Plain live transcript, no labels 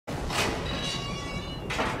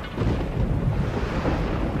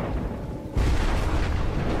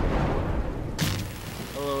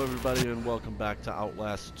everybody, and welcome back to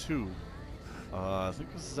Outlast 2. I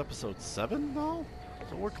think this is episode 7 now?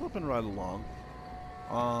 So we're clipping right along.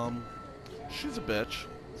 She's a bitch,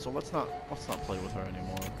 so let's not play with her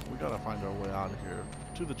anymore. We gotta find our way out of here.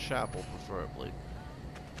 To the chapel, preferably.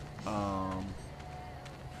 I'm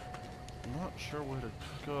not sure where to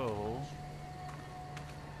go.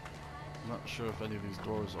 I'm not sure if any of these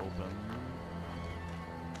doors open.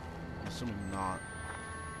 I'm assuming not.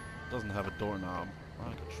 Doesn't have a doorknob.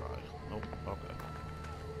 I could try. Nope. Okay.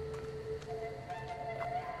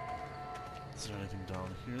 Is there anything down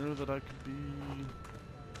here that I could be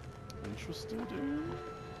interested in?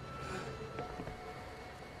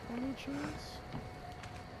 Any chance?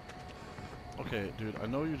 Okay, dude, I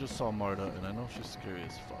know you just saw Marta, and I know she's scary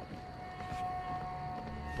as fuck.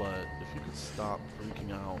 But if you could stop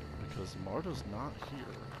freaking out, because Marta's not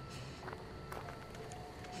here.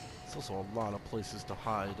 There's also a lot of places to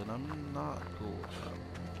hide, and I'm not cool with that.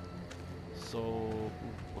 So, ooh,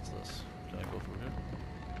 what's this? Can I go through here?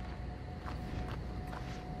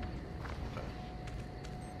 Okay.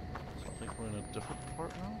 So I think we're in a different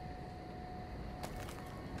part now?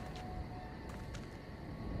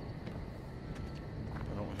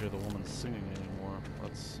 I don't hear the woman singing anymore.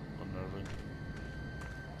 That's unnerving.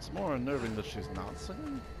 It's more unnerving that she's not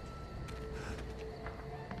singing.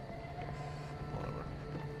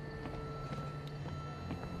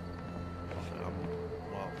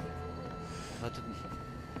 That didn't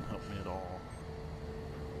help me at all.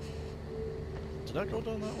 Did I go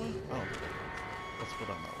down that way? Oh, let's go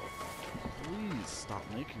down that way. Please stop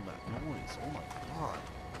making that noise. Oh my god.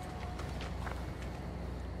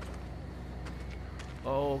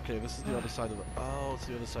 Oh, okay, this is the other side of the... Oh, it's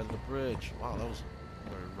the other side of the bridge. Wow, that was a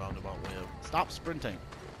very roundabout way of... Stop sprinting!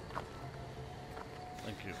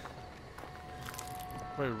 Thank you.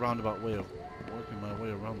 Very roundabout way of working my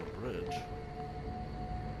way around the bridge.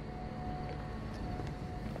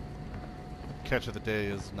 Catch of the day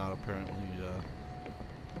is not apparently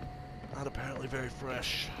very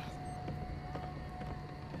fresh.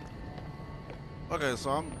 Okay,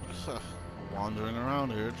 so I'm wandering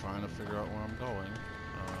around here trying to figure out where I'm going,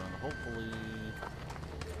 and hopefully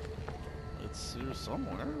it's here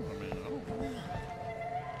somewhere. I mean, I don't know.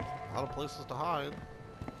 A lot of places to hide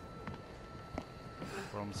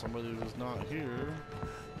from somebody who's not here.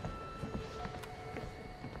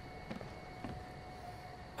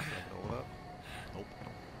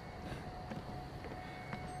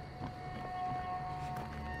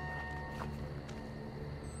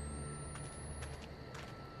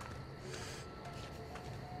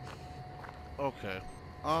 Okay,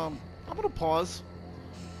 I'm gonna pause,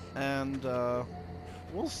 and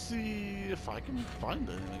we'll see if I can find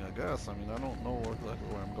anything, I guess. I mean, I don't know exactly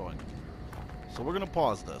where I'm going. So we're gonna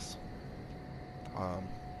pause this. I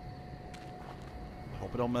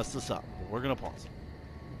hope I don't mess this up, but we're gonna pause.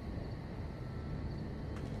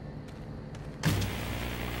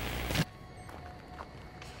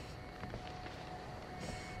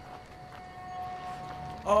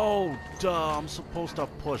 Oh, duh, I'm supposed to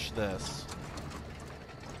push this.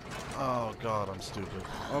 Oh god, I'm stupid.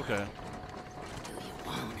 Okay. Do you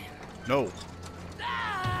want him? No.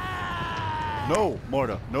 No,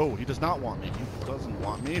 Marta. No, he does not want me. He doesn't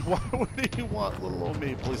want me. Why would he want little old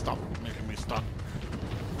me? Please stop making me stuck.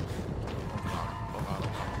 Oh god. Oh god.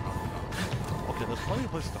 Oh god. Okay, there's plenty of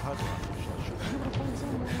places to hide around. I should be able to find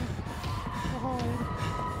somewhere to hide.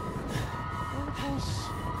 Very close.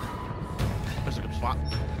 There's a good spot.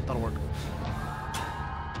 That'll work.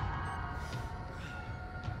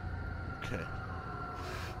 Okay.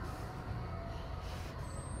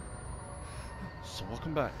 So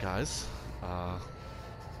welcome back, guys.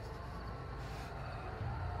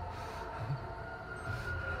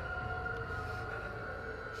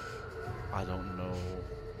 I don't know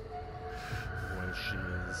where she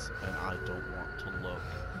is, and I don't want to look.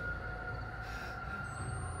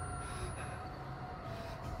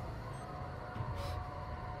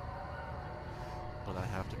 But I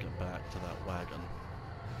have to get back to that wagon.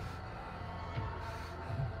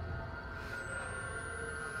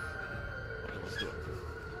 Okay, let's do it.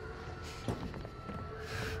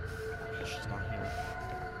 Okay, she's not here.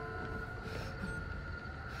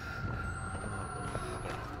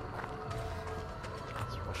 Okay.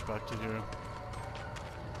 Let's rush back to here.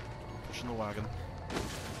 Pushing the wagon.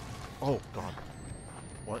 Oh, God.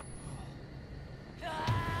 What?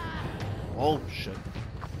 Oh, shit.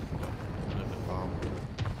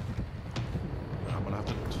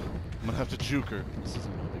 I'm gonna have to juke her. This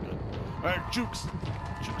isn't gonna be good. Alright, jukes!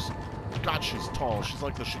 Jukes. God, she's tall. She's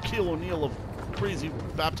like the Shaquille O'Neal of crazy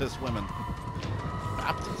Baptist women.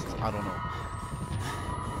 Baptist? I don't know.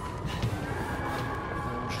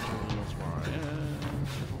 Oh,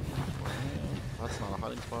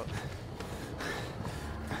 hiding spot.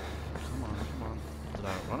 Come on, come on. Did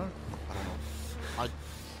I run her? I don't know. Hide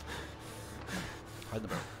in the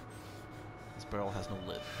barrel. This barrel has no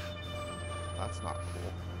lid. That's not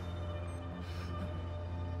cool.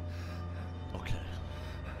 Okay.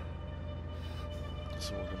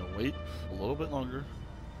 So we're gonna wait a little bit longer.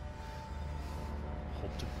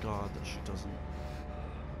 Hope to God that she doesn't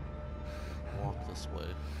walk this way.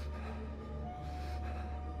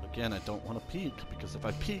 Again, I don't want to peek, because if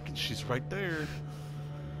I peek and she's right there...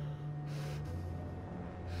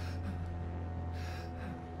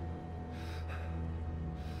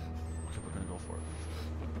 Okay, we're gonna go for it.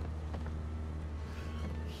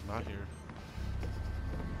 She's not here.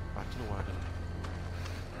 Back to the wagon.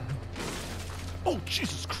 Oh,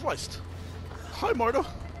 Jesus Christ! Hi, Marta!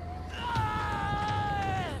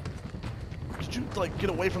 Could you, like, get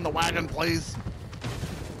away from the wagon, please?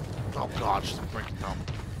 Oh, God, she's breaking down.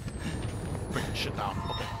 Breaking shit down.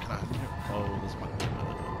 Okay, can I... Oh, this might be a good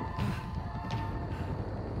idea.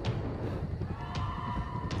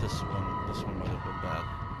 This one might have been bad.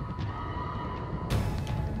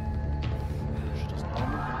 She doesn't know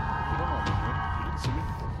I'm in here. You don't know I'm in here. You didn't see me.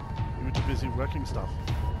 You were too busy wrecking stuff.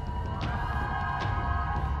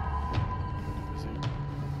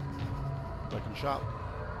 Wrecking shop.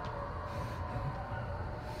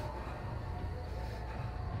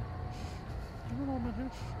 You don't know I'm in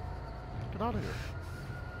here. Get out of here.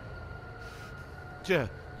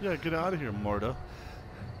 Yeah, get out of here, Marta.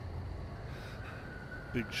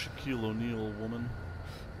 Big Shaquille O'Neal woman.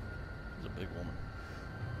 She's a big woman.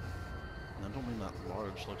 And I don't mean that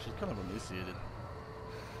large, like she's kind of emaciated.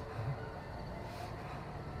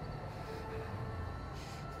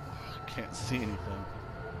 Can't see anything.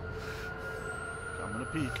 I'm gonna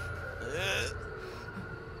peek. Let's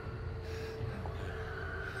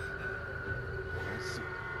see.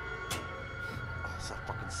 Oh, it's that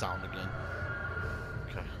fucking sound again.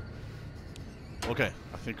 Okay. Okay,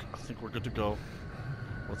 I think we're good to go.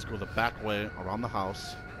 Let's go the back way around the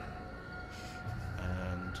house.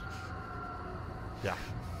 And yeah.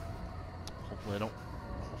 Hopefully I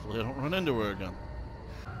don't run into her again.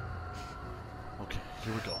 Okay,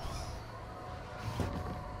 here we go.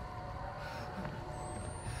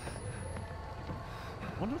 I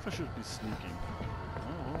wonder if I should be sneaking. Oh,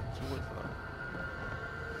 well, too late for that.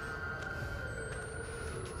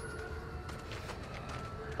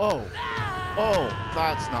 Oh! Oh,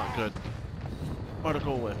 that's not good. Marta,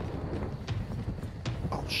 go away.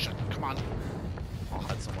 Oh shit, come on. I'll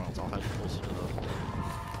hide somewhere else. I'll hide closer to the...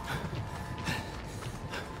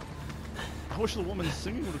 I wish the woman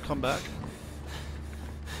singing would have come back.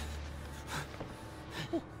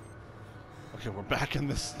 Whew. Okay, we're back in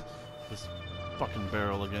this fucking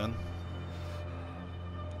barrel again.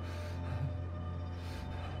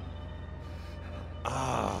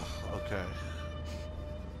 Ah, okay.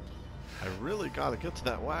 I really gotta get to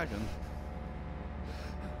that wagon.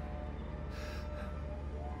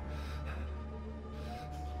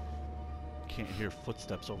 Can't hear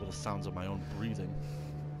footsteps over the sounds of my own breathing.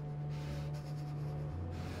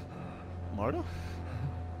 Marta?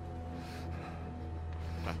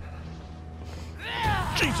 Okay.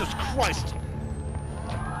 Jesus Christ!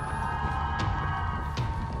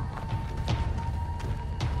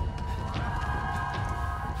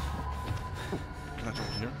 Can I jump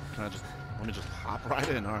in here? Can I just... Let me just hop right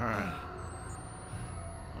in, alright.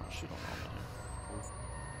 Oh, she don't know I'm in here.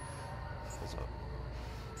 What's up?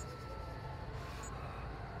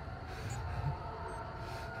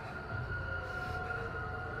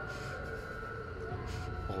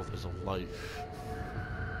 Oh, there's a light.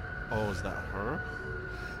 Oh, is that her?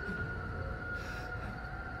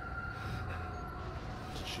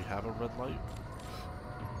 Did she have a red light?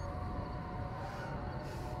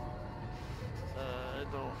 I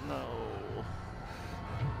don't know.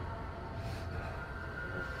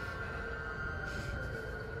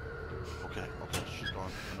 Okay, she's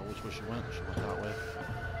gone. I know which way she went. She went that way.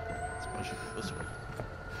 Let's probably should go this way.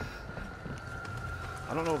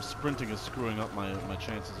 I don't know if sprinting is screwing up my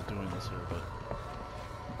chances of doing this here, but...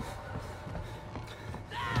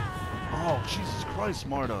 Oh, Jesus Christ,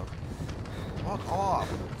 Marta! Fuck off!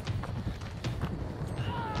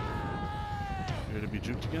 You here to be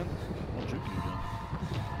juked again? I'll juke you again.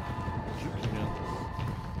 I'll juke you again.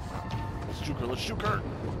 Let's juke her, let's juke her!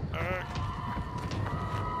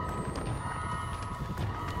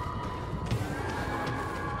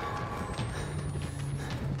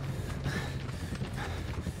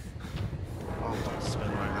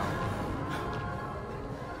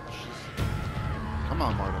 Come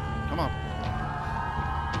on, Marta. Come on.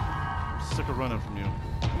 I'm sick of running from you.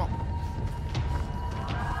 Come on.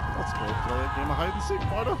 Let's go play a game of hide and seek,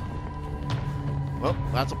 Marta. Well,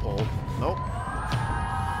 that's a pole. Nope. I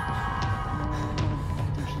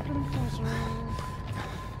think she's getting closer.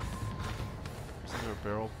 Is there a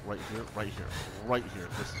barrel? Right here, right here, right here.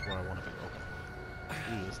 This is where I want to be. Okay.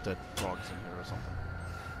 Ooh, there's dead frogs in here or something.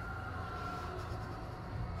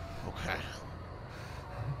 Okay.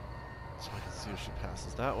 So I can see if she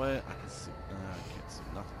passes that way. I can see. I can't see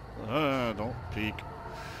nothing. Don't peek.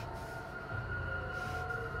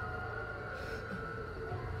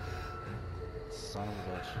 Son of a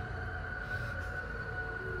bitch.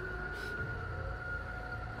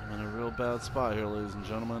 I'm in a real bad spot here, ladies and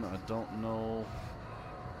gentlemen. I don't know.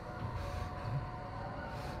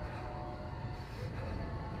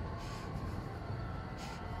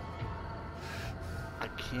 I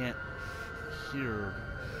can't hear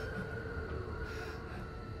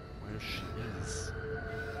where she is.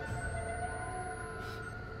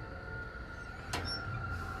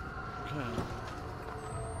 Okay.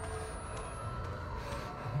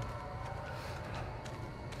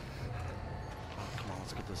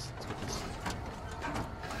 Let's get this. Let's get this.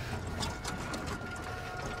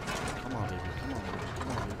 Come on, baby. Come on, baby.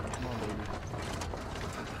 Come on, baby. Come on, baby.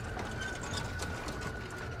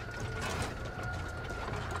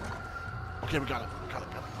 Okay, we got it. Got it.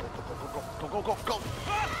 Got it. Go, go, go, go, go, go, go, go.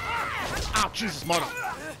 Ah, Jesus, Marta.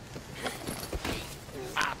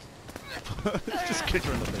 Ah. Just kick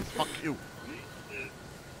her in the face. Fuck you.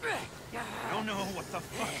 I don't know what the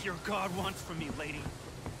fuck your god wants from me, lady.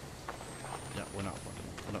 Yeah, we're not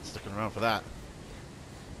sticking around for that.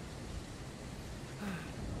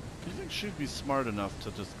 You think she'd be smart enough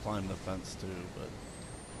to just climb the fence too, but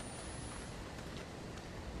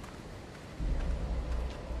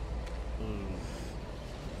ooh.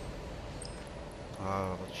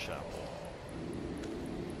 Ah, the chapel.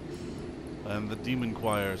 And the demon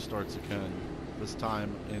choir starts again. This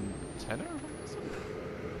time in tenor?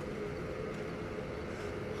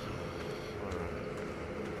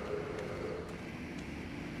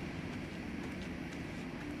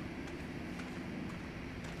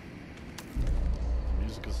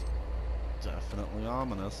 Is definitely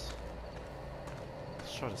ominous.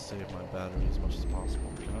 Let's try to save my battery as much as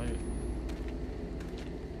possible. Can I?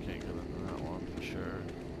 Can't get into that one for sure.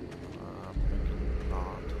 I'm thinking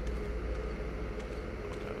not.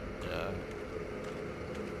 Okay, yeah.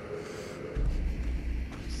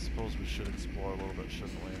 I suppose we should explore a little bit,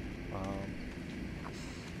 shouldn't we?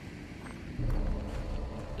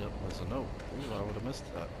 Yep, there's a note. Ooh, I would have missed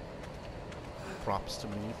that. Props to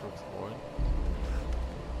me for exploring.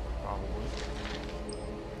 Probably.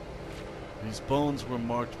 These bones were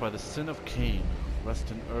marked by the sin of Cain.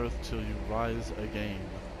 Rest in earth till you rise again.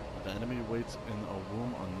 The enemy waits in a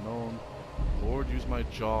womb unknown. Lord, use my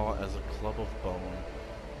jaw as a club of bone.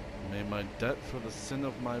 May my debt for the sin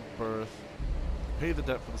of my birth. Pay the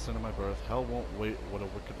debt for the sin of my birth. Hell won't wait, what a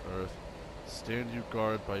wicked earth. Stand you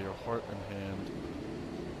guard by your heart and hand.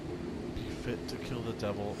 Be fit to kill the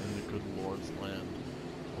devil in the good Lord's land.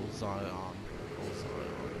 O Zion, O Zion.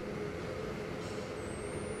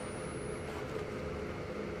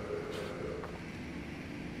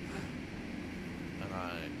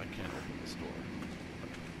 I can't open this door.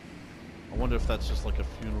 I wonder if that's just like a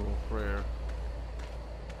funeral prayer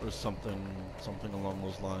or something along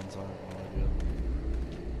those lines. I have no idea.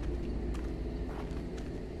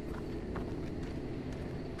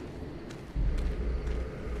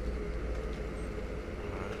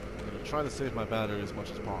 Alright, I'm gonna try to save my battery as much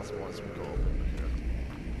as possible as we go over here.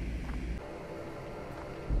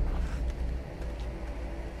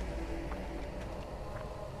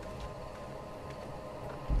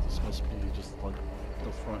 Must be just like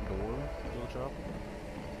the front door of the chapel,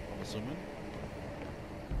 I'm assuming.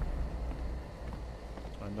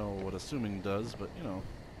 I know what assuming does, but you know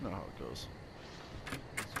how it goes.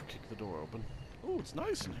 Let's kick the door open. Oh, it's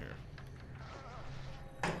nice in here.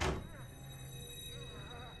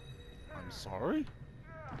 I'm sorry?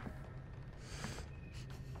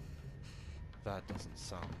 That doesn't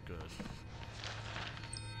sound good.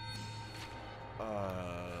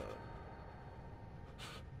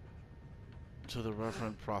 To the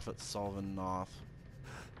Reverend Prophet Solvin Noth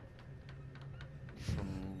from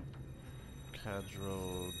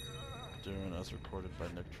Cadro Durin as recorded by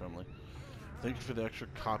Nick Tremley. Thank you for the extra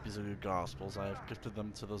copies of your Gospels. I have gifted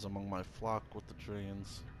them to those among my flock with the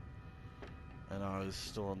drains and eyes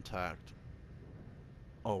still intact.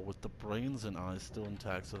 Oh, with the brains and eyes still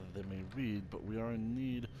intact so that they may read, but we are in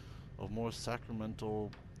need of more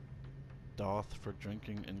sacramental doth for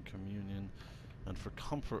drinking in communion and for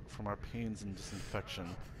comfort from our pains and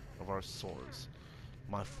disinfection of our sores.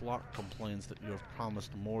 My flock complains that you have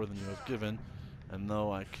promised more than you have given, And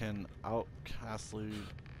though I can outcastly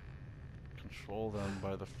control them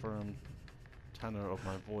by the firm tenor of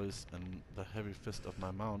my voice and the heavy fist of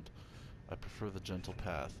my mount, I prefer the gentle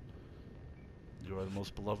path. You are the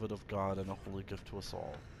most beloved of God and a holy gift to us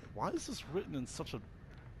all. Why is this written in such a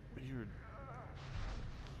weird...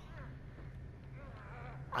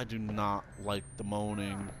 I do not like the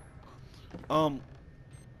moaning.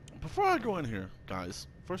 Before I go in here, guys,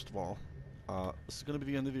 first of all, this is going to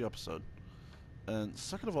be the end of the episode. And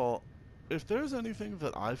second of all, if there's anything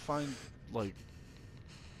that I find, like,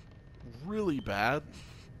 really bad,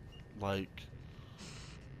 like,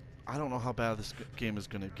 I don't know how bad this game is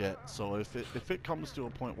going to get. So if it comes to a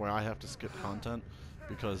point where I have to skip content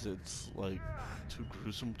because it's, like, too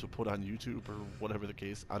gruesome to put on YouTube or whatever the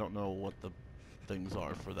case, I don't know what the things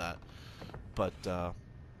are for that. But,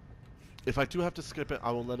 if I do have to skip it,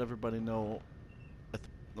 I will let everybody know at the,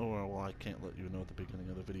 or, well, I can't let you know at the beginning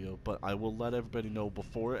of the video, but I will let everybody know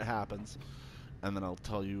before it happens, and then I'll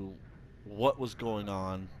tell you what was going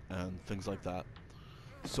on and things like that.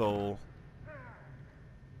 So,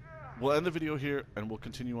 we'll end the video here, and we'll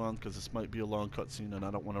continue on, because this might be a long cutscene, and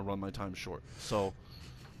I don't want to run my time short. So,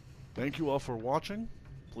 thank you all for watching.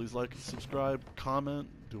 Please like and subscribe, comment,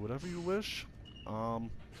 do whatever you wish.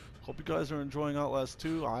 Hope you guys are enjoying Outlast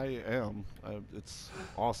 2. I am. It's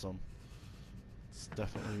awesome. It's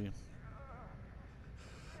definitely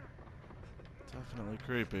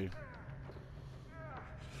creepy.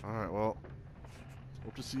 Alright, well,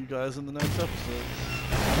 hope to see you guys in the next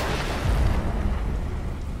episode.